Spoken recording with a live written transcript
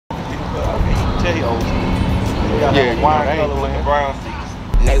tell he old school. Yeah, wine color with the brown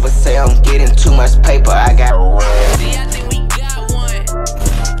seats. Neighbors say I'm getting too much paper. I got. See, I think we got one.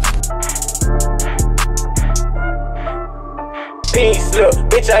 Pink slip,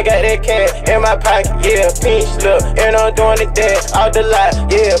 bitch, I got that cash in my pocket, yeah, pink slip. And I'm doing the dance out the lot,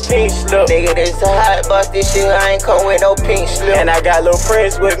 yeah, pink slip. Nigga, this a hot bus, this shit, I ain't come with no pink slip. And I got little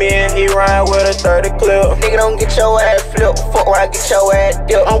friends with me and he ride with a 30 clip. Nigga, don't get your ass flipped, fuck where I get your ass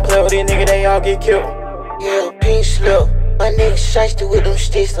dipped. I'm clear with these niggas, they all get killed. Yeah, pink slip. My nigga shiesty with them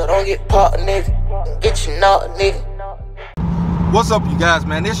sticks, so don't get popped, nigga. Get you knocked, nigga. What's up, you guys,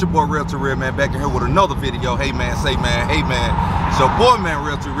 man? It's your boy Real to Real, man, back in here with another video. Hey man, say man, hey man. It's your boy, man,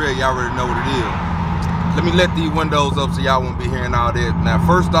 Real to Real. Y'all already know what it is. Let me let these windows up so y'all won't be hearing all that. Now,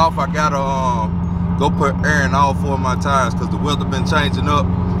 first off, I gotta go put air in all 4 of my tires because the weather been changing up,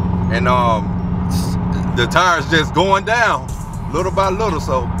 and the tires just going down little by little.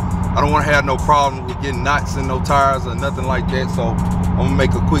 So I don't want to have no problem with getting knots in no tires or nothing like that. So I'm gonna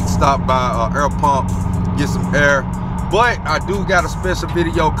make a quick stop by air pump, get some air. But I do got a special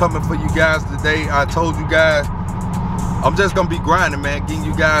video coming for you guys today. I told you guys I'm just gonna be grinding, man, getting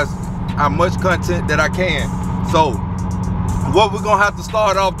you guys as much content that I can. So what we're gonna have to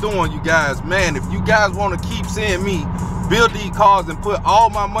start off doing, you guys, man, if you guys want to keep seeing me build these cars and put all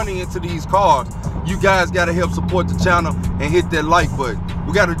my money into these cars, you guys got to help support the channel and hit that like button.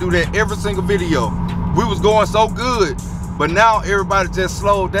 We got to do that every single video. We was going so good, but now everybody just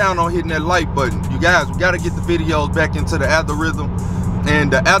slowed down on hitting that like button. You guys, we got to get the videos back into the algorithm.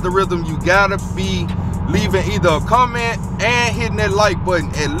 And the algorithm, you got to be leaving either a comment and hitting that like button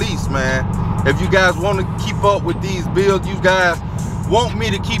at least, man. If you guys want to keep up with these builds, you guys want me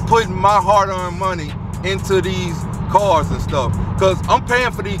to keep putting my hard-earned money into these cars and stuff. Because I'm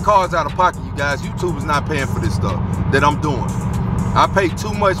paying for these cars out of pocket, you guys. YouTube is not paying for this stuff that I'm doing. I pay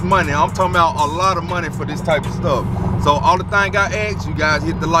too much money. I'm talking about a lot of money for this type of stuff. So all the thing I ask you guys,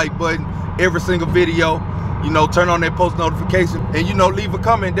 hit the like button every single video, you know, turn on that post notification, and you know, leave a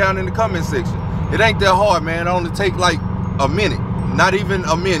comment down in the comment section. It ain't that hard, man. It only take like a minute, not even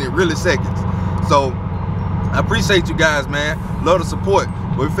a minute, really seconds. So I appreciate you guys, man. Love the support.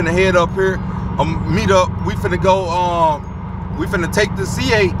 We're finna head up here, meet up. We finna go, we finna take the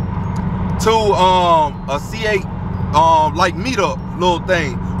C8 to a C8 like meetup little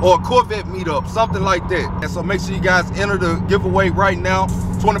thing, or a Corvette meetup, something like that. And so make sure you guys enter the giveaway right now.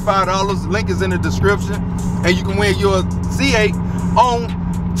 $25, link is in the description, and you can win your C8 on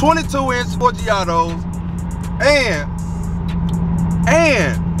 22-inch Forgiatos,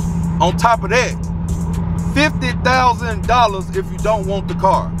 and on top of that, $50,000 if you don't want the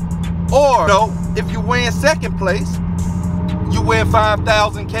car. Or no, if you win second place, you win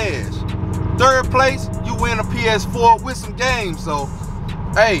 $5,000 cash. Third place, you win a PS4 with some games. So,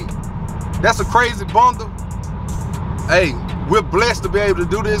 hey, that's a crazy bundle. Hey, we're blessed to be able to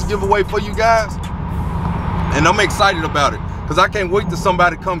do this giveaway for you guys, and I'm excited about it because I can't wait till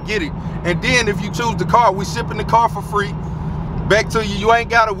somebody come get it. And then if you choose the car, we shipping the car for free back to you. You ain't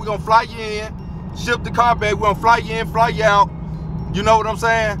got it. We're gonna fly you in, ship the car back. We're gonna fly you in, fly you out. You know what I'm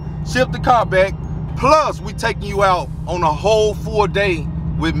saying? Ship the car back. Plus, we taking you out on a whole full day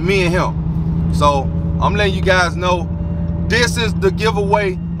with me and him. So I'm letting you guys know this is the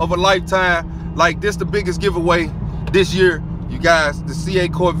giveaway of a lifetime. Like, this the biggest giveaway this year, you guys. The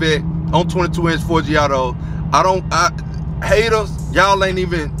C8 Corvette on 22-inch Forgiato. Haters, y'all ain't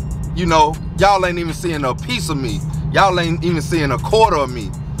even, you know, y'all ain't even seeing a piece of me. Y'all ain't even seeing a quarter of me.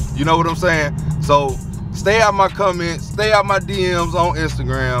 You know what I'm saying? So stay out my comments, stay out my DMs on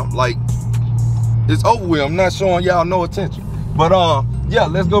Instagram. Like, it's over with. I'm not showing y'all no attention. But yeah,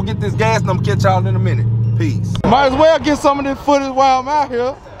 let's go get this gas and I'm gonna catch y'all in a minute. Peace. Might as well get some of this footage while I'm out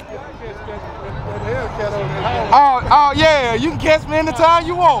here. Oh yeah, you can catch me anytime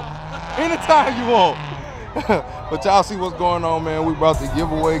you want. Anytime you want. But y'all see what's going on, man. We brought the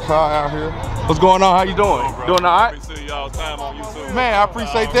giveaway car out here. What's going on? How you doing? Doing all right? Appreciate y'all time on YouTube. Man, I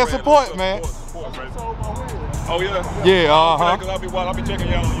appreciate that support, man. Oh yeah? Yeah, I'll be checking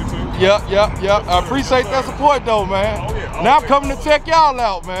y'all on YouTube. Yep. I appreciate that support though, man. Oh, yeah. Now I'm coming to check y'all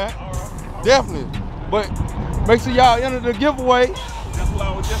out, man. Definitely. But make sure y'all enter the giveaway. That's what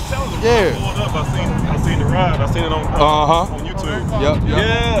I was just telling them. Yeah. I seen the ride. I seen it on YouTube.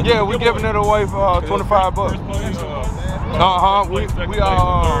 Yep. Yeah, we giving it away for 25 bucks. We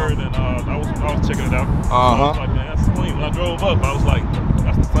are. And I was checking it out. I was like, man, that's clean. When I drove up, I was like,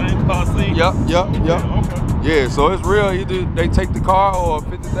 that's the same car I seen. Yep. Yeah, okay. Yeah, so it's real. Either they take the car or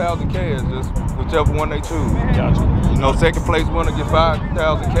 50,000 cash, just whichever one they choose. Gotcha. You know, second place winner get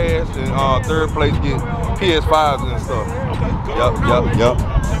 5,000 cash, and third place get PS5s and stuff. Okay, cool. Yep.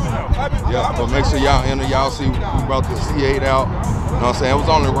 Yeah, but make sure y'all enter. Y'all see we brought the C8 out. You know what I'm saying? It was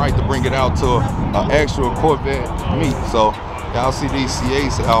only right to bring it out to an actual Corvette meet. So y'all see these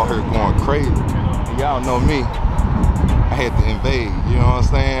C8s out here going crazy. Y'all know me. I had to invade. You know what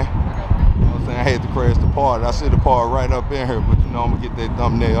I'm saying? I had to crash the part. I should have parked right up in here, but you know I'm gonna get that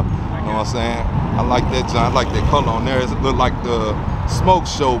thumbnail. You know what I'm saying? I like that. I like that color on there. It look like the smoke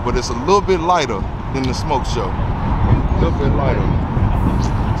show, but it's a little bit lighter than the smoke show. A little bit lighter.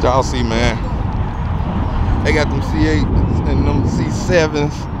 Y'all see, man? They got them C8s and them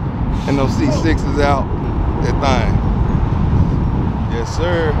C7s and them C6s out. That thing. Yes,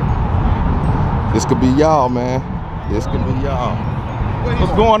 sir. This could be y'all, man. This could be y'all.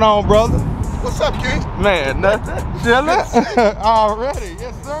 What's going on, brother? What's up, King? Man, nothing. Chillin'? Already,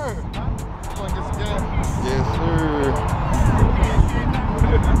 yes, sir. Yes, sir.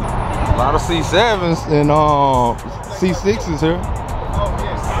 A lot of C7s and C6s here.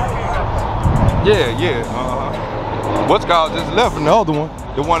 Yeah. What's called just left in the other one.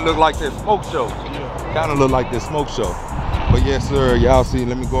 The one looked like that smoke show. Kind of look like that smoke show. But yes, sir. Y'all see.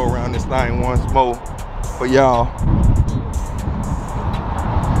 Let me go around this thing once more for y'all.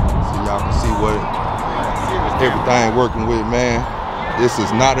 Y'all can see what everything working with, man. This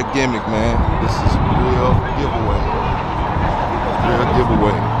is not a gimmick, man. This is a real giveaway. Real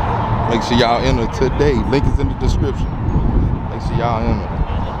giveaway. Make sure y'all enter today. Link is in the description. Make sure y'all enter.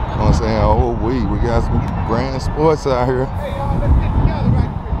 You know what I'm saying? Oh, we got some grand sports out here.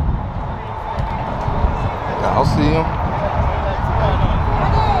 Y'all see them?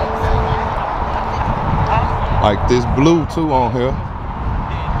 Like this blue too on here.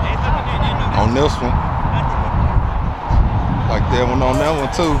 On this one. Like that one on that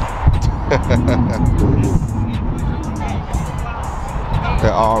one too.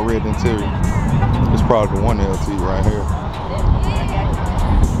 That all red interior. It's probably the 1LT right here.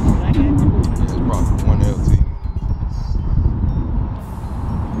 It's probably the 1LT.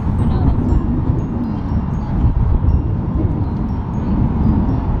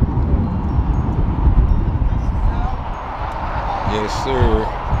 Yes, sir.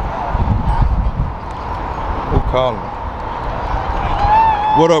 Who calling?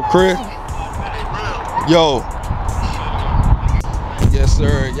 What up, Chris? Yo. Yes,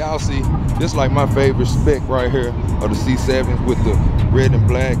 sir. Y'all see, this is like my favorite spec right here of the C7 with the red and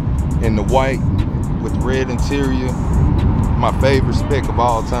black and the white with the red interior. My favorite spec of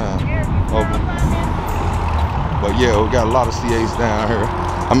all time. But yeah, we got a lot of C8s down here.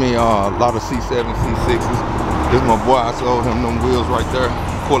 I mean, a lot of C7, C6s. This is my boy. I sold him them wheels right there.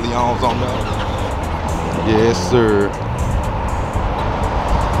 Corleones on there. Yes, sir.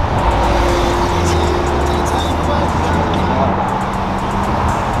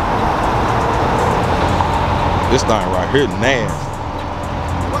 This thing right here, nasty.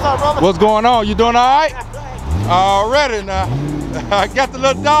 What's up, brother? What's going on? You doing all right? Already now. I got the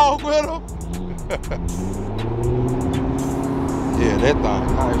little dog with him. Yeah, that thing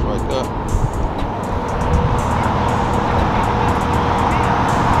nice right there.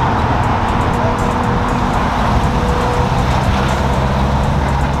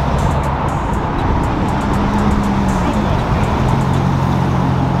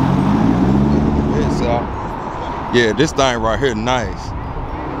 Yeah, this thing right here nice.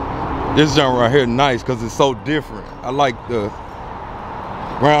 This junk right here nice because it's so different. I like the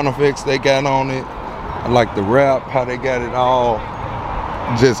ground effects they got on it. I like the wrap, how they got it all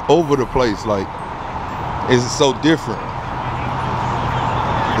just over the place. Like, it's so different.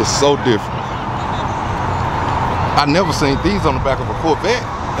 It's so different. I never seen these on the back of a Corvette.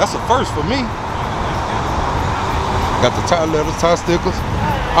 That's a first for me. Got the tire letters, tire stickers.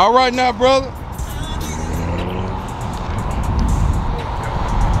 All right now, brother.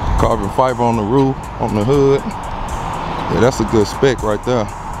 Carbon fiber on the roof, on the hood. Yeah, that's a good spec right there.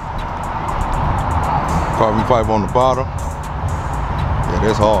 Carbon fiber on the bottom. Yeah,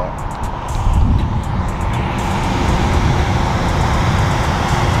 that's hard.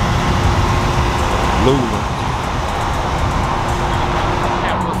 Lulu.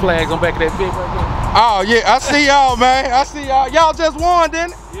 Flags on back of that big right there. Oh yeah, I see y'all, man. I see y'all. Y'all just won,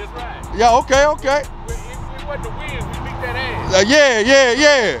 didn't it? Yes, right. Yeah, okay. It wasn't the win, we beat that ass. Yeah.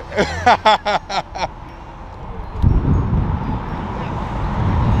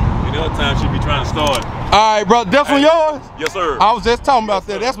 Any other time she be trying to start. All right, bro. This one yours? Yes, sir. I was just talking about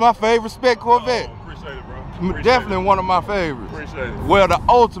that. That's my favorite spec Corvette. Oh, appreciate it, bro. Appreciate Definitely it. one of my favorites. Appreciate it. Well, the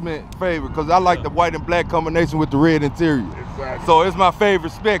ultimate favorite, because I like the white and black combination with the red interior. Yes, Exactly. So it's my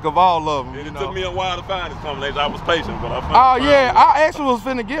favorite spec of all of them. It took me a while to find this combination. I was patient, but I found Oh yeah, I actually was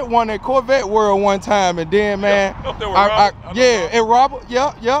finna get one at Corvette World one time, and then man, up there with Robert. and Robert,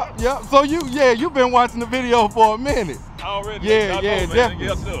 yeah. So you've been watching the video for a minute. Already. Yeah, definitely.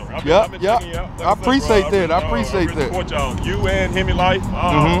 Yes, sir. I've been Yep. checking you out. Like I appreciate that. I appreciate really that. Support y'all. You and Hemi Life.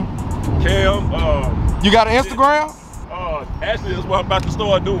 Cam. You got an Instagram? Actually, that's what I'm about to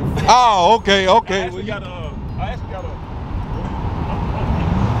start doing. Oh, okay. I actually got a.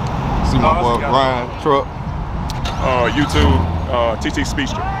 See my boy Ryan truck. YouTube, TT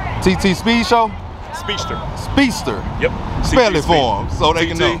Speedster. TT Speed Show? Speedster. Speedster. Yep. Spell it for them so they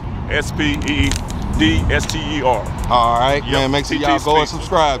can know. SPEEDSTER. All right, Yep. man. Make sure y'all go and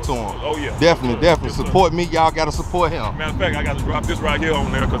subscribe to him. Oh yeah. Definitely. Support me. Y'all gotta support him. Matter of fact, I got to drop this right here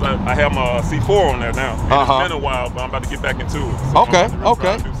on there because I have my C4 on there now. And it's been a while, but I'm about to get back into it. So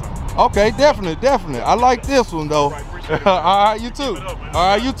Okay, definitely. I like this one though. All right, you too. All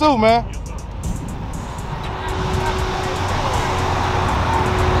right, you too, man.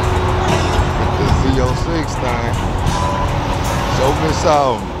 This Z06 thing. Show me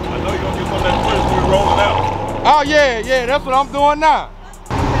some. I know you're gonna get some of that footage when we roll it out. Oh yeah, that's what I'm doing now.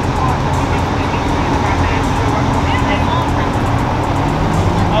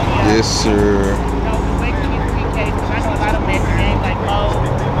 Yes, sir.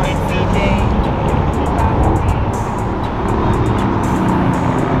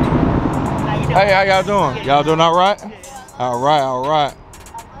 Hey, how y'all doing? Y'all doing all right? All right.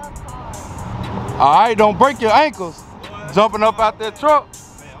 All right, don't break your ankles. Jumping up out that truck.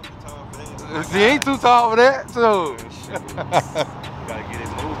 She ain't too tall for that, too. Gotta get it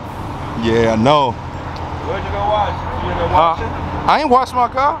moving. Yeah, I know. Where'd you go watch? You go watch it? I ain't washed my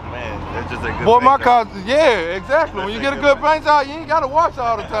car. Man, that's just a good Boy, my paint car, job. yeah, exactly. When you get a good paint job, you ain't gotta wash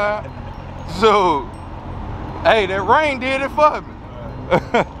all the time. So, hey, that rain did it for me.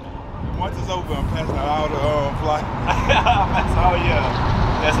 Once it's over, I'm passing out all the flight. Oh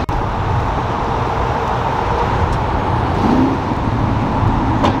yeah. That's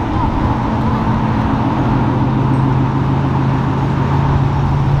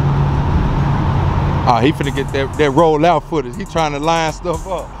He finna get that roll out footage. He trying to line stuff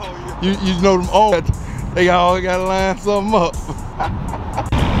up. Oh, yeah. You know them old, they all gotta line something up.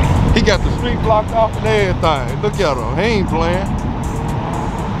 He got the street blocked off and everything. Look at him, he ain't playing.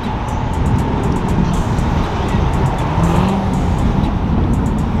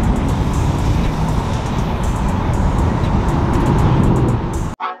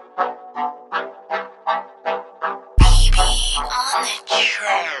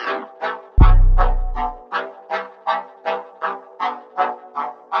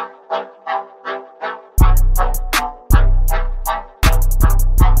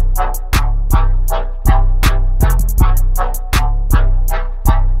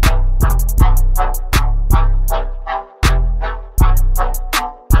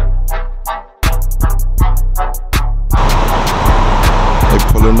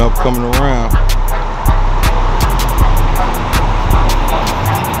 Up coming around.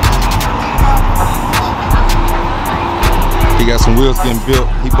 He got some wheels getting built.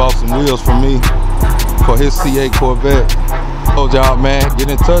 He bought some wheels from me for his C8 Corvette. Told y'all, man,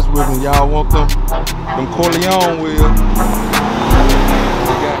 get in touch with me. Y'all want them Corleone wheels.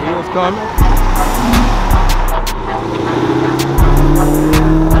 They got wheels coming.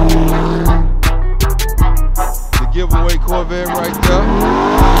 The giveaway Corvette right there.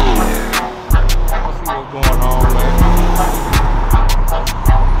 Going on, man.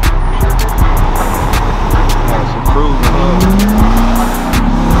 Got some cruising up.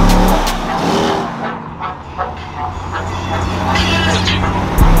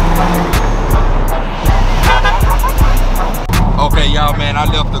 Okay, y'all, man, I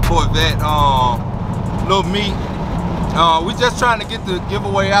left the Corvette, little meet. We just trying to get the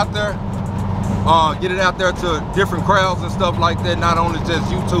giveaway out there. Get it out there to different crowds and stuff like that, not only just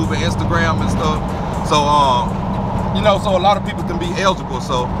YouTube and Instagram and stuff. So, you know, so a lot of people can be eligible.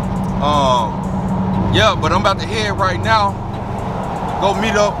 So, yeah, but I'm about to head right now. Go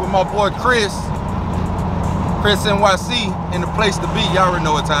meet up with my boy Chris NYC in the place to be. Y'all already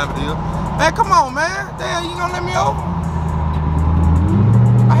know what time it is. Man, come on, man. Damn, you gonna let me over?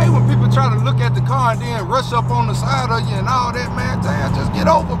 I hate when people try to look at the car and then rush up on the side of you and all that, man. Damn, just get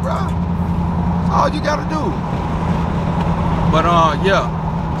over, bro. That's all you gotta do. But, yeah.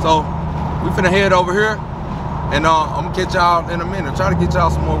 So, we finna head over here, and I'm gonna catch y'all in a minute. Try to get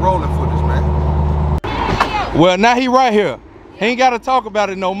y'all some more rolling footage, man. Well, now he right here. He ain't gotta talk about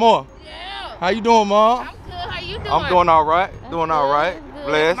it no more. Yeah. How you doing, Mom? I'm good. How you doing? I'm doing all right. Doing all right. Good.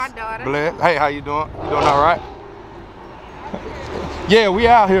 Bless. My daughter. Bless. Hey, how you doing? You doing all right? Yeah, we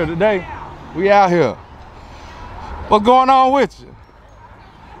out here today. We out here. What's going on with you?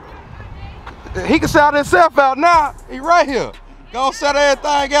 He can shout himself out now. He right here. Gonna shout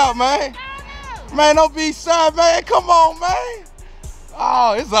everything out, man. Man, don't be shy, man. Come on, man.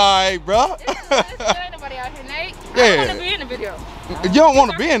 Oh, it's all right, bro. It's good. Nobody out here, Nate. Yeah. I don't want to be in the video. You don't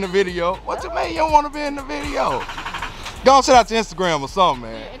want to be in the video? What you mean you don't want to be in the video? Go shout out to Instagram or something,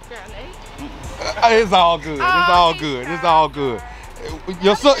 man. Yeah, Instagram, Nate. It's all good. It's all good. It's all good.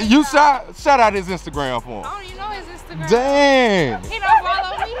 You shout out his Instagram for him. I don't even know his Instagram. Dang. He don't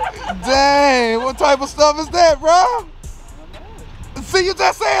follow me. Dang. What type of stuff is that, bro? See, you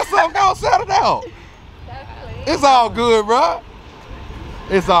just said something. Go shout it out. It's all good, bro.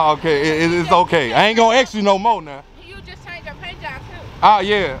 It's all okay. It's okay. I ain't gonna ask you no more now. You just changed your paint job too. Oh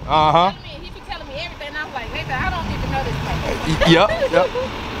yeah. He be telling me everything. And I'm like, Nathan, I don't even know this paint. Yep.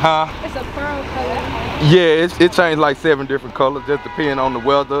 Huh? It's a pearl color. Yeah, it changed like 7 different colors, just depending on the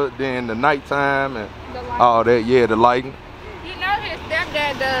weather, then the nighttime and all that. Yeah, the lighting. You know his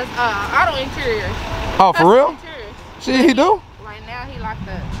stepdad does auto interiors. Oh, for real? Interiors. Shit, he do? Right now he locked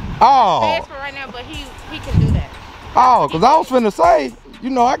up. Oh. Fast for right now, but he can do that. Oh, because I was finna say, you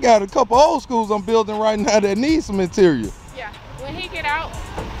know, I got a couple old schools I'm building right now that need some interior. Yeah, when he get out,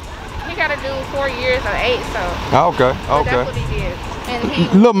 he got to do 4 years or 8, so. Okay, so that's what he did. And he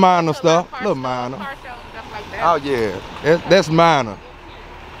little minor stuff, little minor. Car show and stuff like that. Oh yeah, that's minor.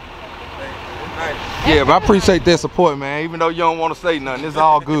 Yeah, but I appreciate that support, man. Even though you don't want to say nothing, it's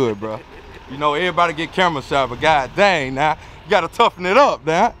all good, bro. You know, everybody get camera shot, but god dang, now you gotta toughen it up,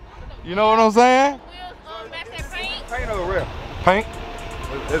 now. You know what I'm saying? Paint over there. Paint?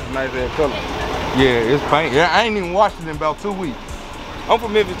 That's a nice ass color. Yeah, it's paint. Yeah, I ain't even washed it in about 2 weeks. I'm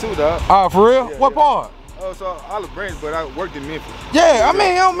from Memphis too, dog. Oh, for real? Yeah, what part? Oh, so Olive Branch, but I worked in Memphis. Yeah, I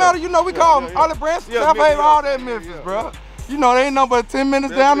mean, it don't matter. You know, we call them Olive Branch, South Haven, all that Memphis, bro. You know, they ain't no but 10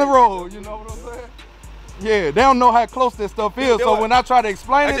 minutes down the road. You know what I'm saying? Yeah, they don't know how close that stuff is. So when I try to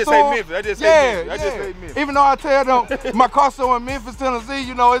explain it to them, I just say Memphis. Even though I tell them my car show in Memphis, Tennessee,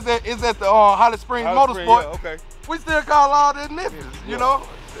 you know, it's at the Holly Springs Motorsport. Yeah, okay. We still call all this Memphis. You know,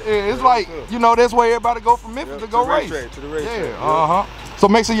 it's like you know that's where everybody go from Memphis to go race. To the racetrack. Yeah, So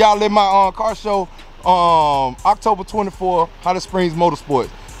make sure y'all let my car show October 24th, Holly Springs Motorsport.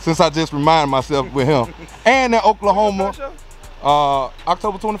 Since I just reminded myself with him, and in Oklahoma,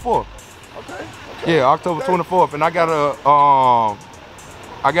 October 24th. Okay. Yeah, October 24th, and I got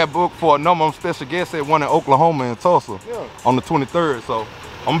I got booked for a number of special guests at one in Oklahoma and Tulsa on the 23rd. So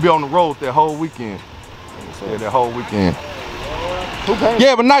I'm gonna be on the road that whole weekend. Yeah, that whole weekend. Who painted?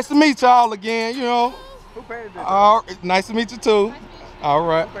 Yeah, but nice to meet y'all again. You know. Who painted that? Nice to meet you too. All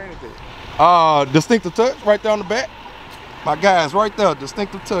right. Who painted that? Distinctive Touch right there on the back. My guys right there,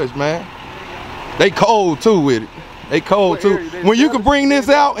 Distinctive Touch, man. They cold too with it. They cold too. When you can bring this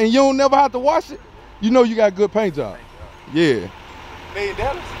out and you don't never have to wash it, you know you got a good paint job. Yeah. They in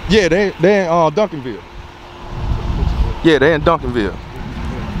Dallas? Yeah, they in Duncanville. Yeah, they in Duncanville.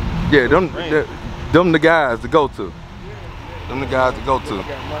 Yeah, them the guys to go to. Them the guys to go to. I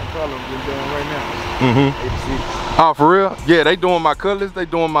got my color doing right now. Oh, for real? Yeah, they doing my colors. They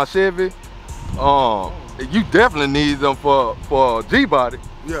doing my Chevy. You definitely need them for G-body.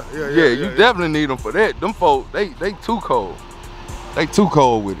 Yeah, you definitely need them for that. Them folks, they too cold. They too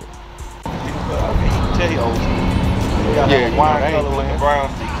cold with it. Yeah, wine color with the brown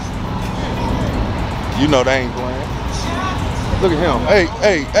seats. You know they ain't playing. Look at him.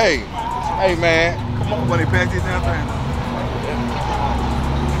 Hey, man. Come on, when they pass these down there.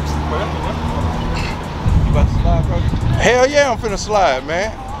 You about to slide, bro? Hell yeah, I'm finna slide,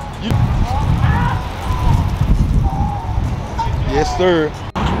 man. Yes, sir.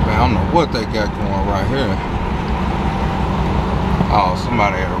 Man, I don't know what they got going right here. Oh,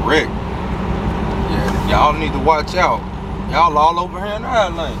 somebody had a wreck. Yeah, y'all need to watch out. Y'all all over here in our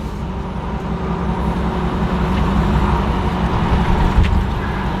lane.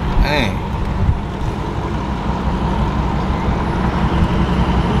 Dang.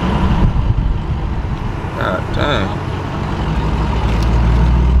 God dang.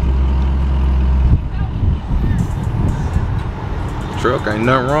 Truck ain't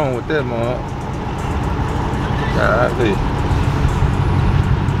nothing wrong with that, man. Golly.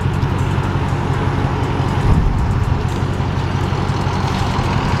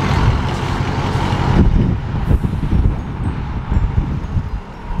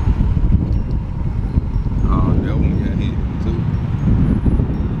 Oh, that one got hit too.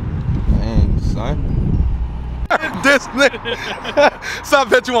 Dang, son. This nigga. So I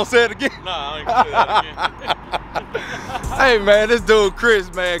bet you won't say it again. Nah, I ain't gonna say that again. Hey man, this dude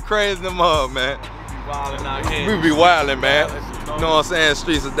Chris, man, crazy them up, man. wilding out here. We be wilding, man. You know what I'm saying?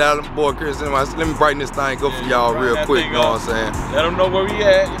 Streets of Dallas, boy, Chris. Let me brighten this thing up for y'all real quick. You know what I'm saying? Let them know where we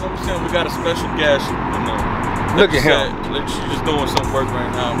at. You know what I'm saying? We got a special guest. You know. Look at him. She's just doing some work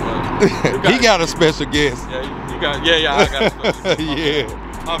right now, but he got a special guest. Yeah, I got a special guest. Yeah.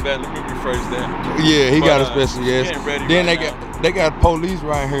 My bad. Let me rephrase that. Yeah, he got a special guest. Then they got police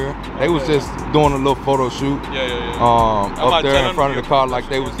right here. They was just doing a little photo shoot. Up there in front of the car, like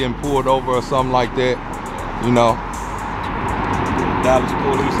they was getting pulled over or something like that. You know. Dallas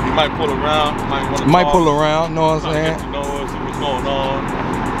police. He might pull around. Might pull around. Know what I'm saying? Get to know us, see what's going on.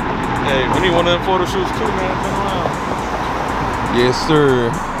 Hey, we need one of them photo shoots too, man. Turn around. Yes, sir.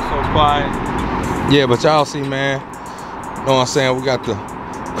 So quiet. Yeah, but y'all see, man. Know what I'm saying? We got the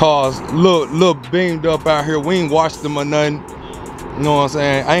cars little beamed up out here. We ain't washed them or nothing. You know what I'm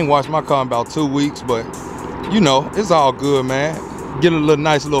saying? I ain't washed my car in about 2 weeks, but you know, it's all good, man. Get a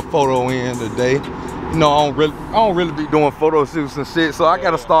nice little photo in today. You know, I don't really be doing photo shoots and shit, so I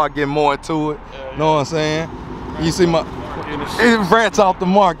gotta start getting more into it. You know what I'm saying? You see my rats off the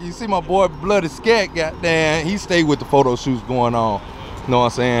mark. You see my boy Bloody Scat, goddamn, he stayed with the photo shoots going on. You know what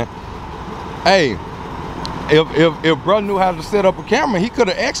I'm saying? Hey, if bro knew how to set up a camera, he could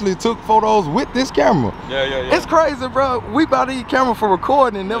have actually took photos with this camera. Yeah. It's crazy, bro. We buy these camera for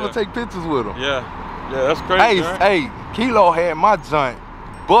recording and never take pictures with them. Yeah, that's crazy. Hey, Kilo had my joint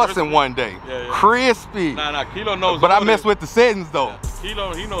busting one day. Crispy. Nah, Kilo knows. But I messed with the settings though. Yeah.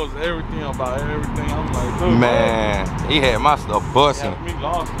 Kilo, he knows everything about everything. I'm like, dude, man, he had my stuff busting. Me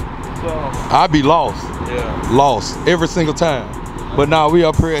lost. So I be lost. Yeah. Lost every single time. But now we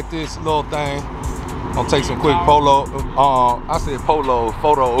up here at this little thing. Gonna take some quick photos.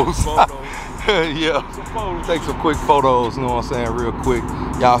 Yeah. Take some quick photos, you know what I'm saying, real quick.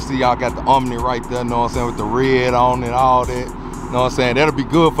 Y'all see y'all got the Omni right there, you know what I'm saying, with the red on and all that. You know what I'm saying? That'll be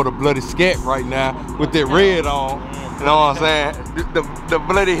good for the Bloody Scat right now with that red on. You know what I'm saying? The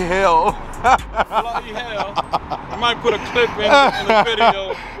bloody hell. Bloody hell. I might put a clip in the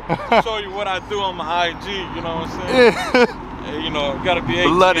video to show you what I do on my IG, you know what I'm saying? Hey, you know, gotta be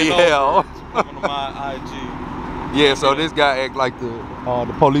 18 bloody hell. On my IG. Yeah, so this guy act like the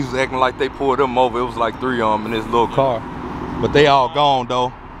police was acting like they pulled him over. It was like 3 of them in this little car. But they all gone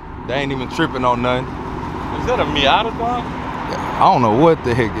though. They ain't even tripping on nothing. Is that a Miata dog? I don't know what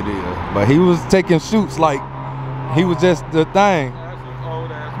the heck it is. But he was taking shoots like he was just the thing. That's an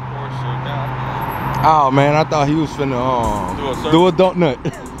old ass Porsche now. Oh man, I thought he was finna do a donut nut.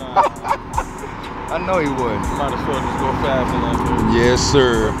 I know he wouldn't. Might as well just go fast in that dude. Yes,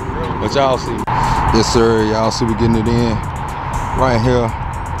 sir. But y'all see. Yes, sir. Y'all see we getting it in right here.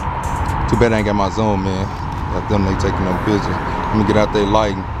 Too bad I ain't got my zoom, man. Got them, they taking them pictures. Let me get out there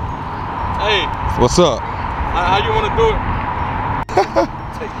lighting. Hey. What's up? How you want to do it?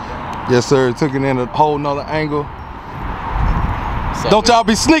 Yes, sir. Took it in a whole nother angle. Don't y'all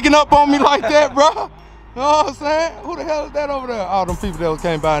be sneaking up on me like that, bro. You know what I'm saying? Who the hell is that over there? All them people that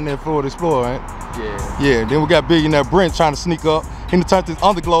came by in there Ford Explorer, right? Yeah, then we got Billionaire Brent trying to sneak up. He done turned his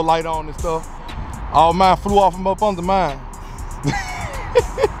underglow light on and stuff. All mine flew off from up under mine.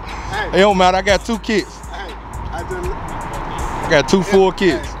 It don't matter, I got 2 kits. Hey, I got 2 full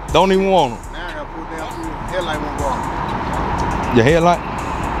kits. Don't even want them. Now I gotta put down so your headlight won't go off. Your headlight?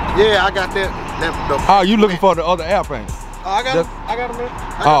 Yeah, I got that. Oh, you looking for the other airplane? I got them.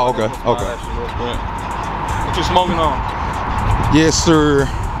 Oh, okay. What you smoking on? Yes, sir.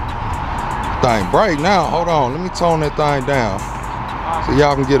 Thing bright now. Hold on. Let me tone that thing down so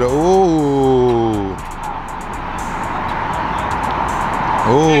y'all can get a ooh.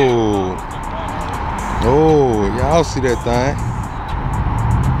 Oh, y'all see that thing?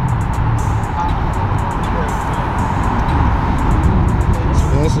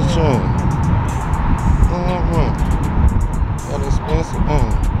 Expensive tune. That expensive.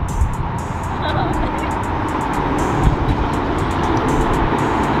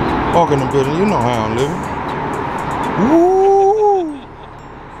 Walk in the building, you know how I'm living. Woo!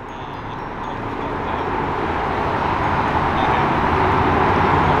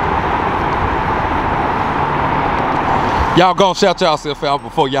 Y'all gonna shout yourself out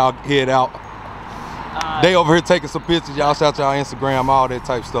before y'all head out. They over here taking some pictures. Y'all shout y'all Instagram, all that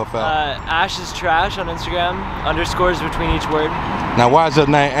type stuff out. Ash is trash on Instagram. Underscores between each word. Now why is your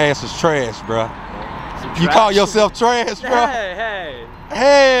name Ash is trash, bro? You call yourself trash, bro? Hey.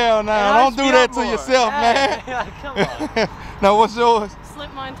 Hell no, don't do that to yourself, man. Come on. Now what's yours?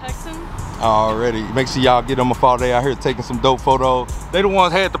 Slipmine Texan. Already. Make sure y'all get them a follow. They out here taking some dope photos. They the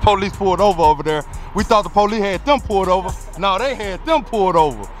ones had the police pulled over there. We thought the police had them pulled over. No, they had them pulled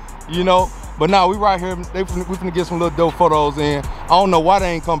over. You know, But now we right here. We finna get some little dope photos in. I don't know why they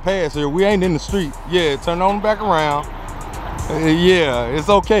ain't come past here. We ain't in the street. Yeah, turn on back around. Yeah, it's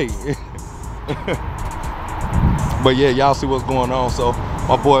okay. But yeah, y'all see what's going on. So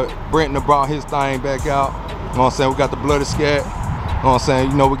my boy Brenton brought his thing back out. You know what I'm saying? We got the bloody scat. You know what I'm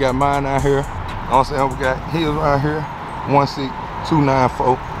saying? You know we got mine out here. You know what I'm saying? We got his right here.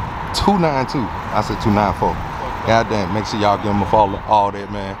 16294 292. I said 294. God damn, make sure y'all give him a follow. All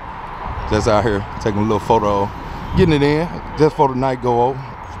that, man. Just out here taking a little photo, getting it in just for the night go over,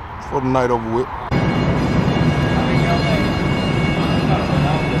 for the night over with.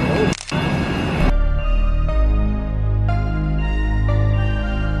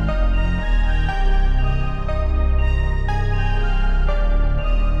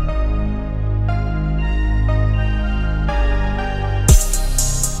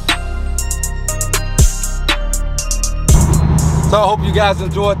 So I hope you guys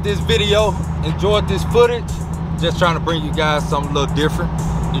enjoyed this video, enjoyed this footage. Just trying to bring you guys something a little different,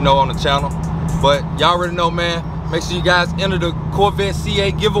 you know, on the channel. But y'all already know, man, make sure you guys enter the Corvette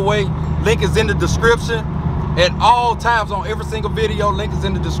CA giveaway. Link is in the description. At all times on every single video, link is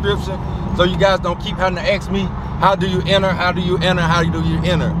in the description. So you guys don't keep having to ask me, how do you enter, how do you enter, how do you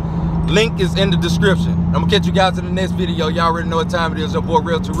enter? Link is in the description. I'm gonna catch you guys in the next video. Y'all already know what time it is. Your boy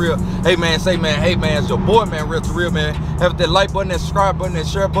Real to Real. Hey man, say man, hey man, it's your boy man, Real to Real, man. Have that like button, that subscribe button, that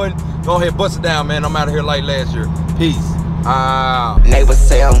share button. Go ahead, bust it down, man. I'm out of here like last year. Peace. Neighbors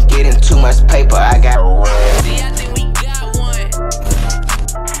say I'm getting too much paper. I got See, I think we got one.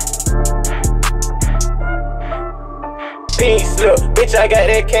 Pink slip, bitch, I got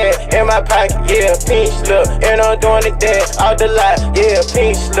that cash in my pocket, yeah, pink slip. And I'm doing the dance out the lot, yeah,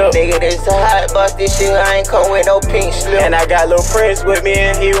 pink slip. nigga, this a hot boss, this shit, I ain't come with no pink slip. And I got little friends with me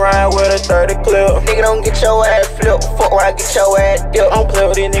and he ride with a 30 clip. Nigga, don't get your ass flipped, fuck where I get your ass dipped. I'm play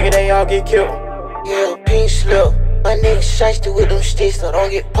with these niggas, they all get killed. Yeah, pink slip. My nigga shiesty with them sticks, so don't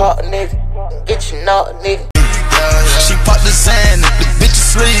get popped, nigga. Get you knocked, nigga. She popped the sand, the bitch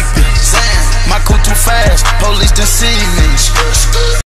is sleeping. My crew too fast, police done see me.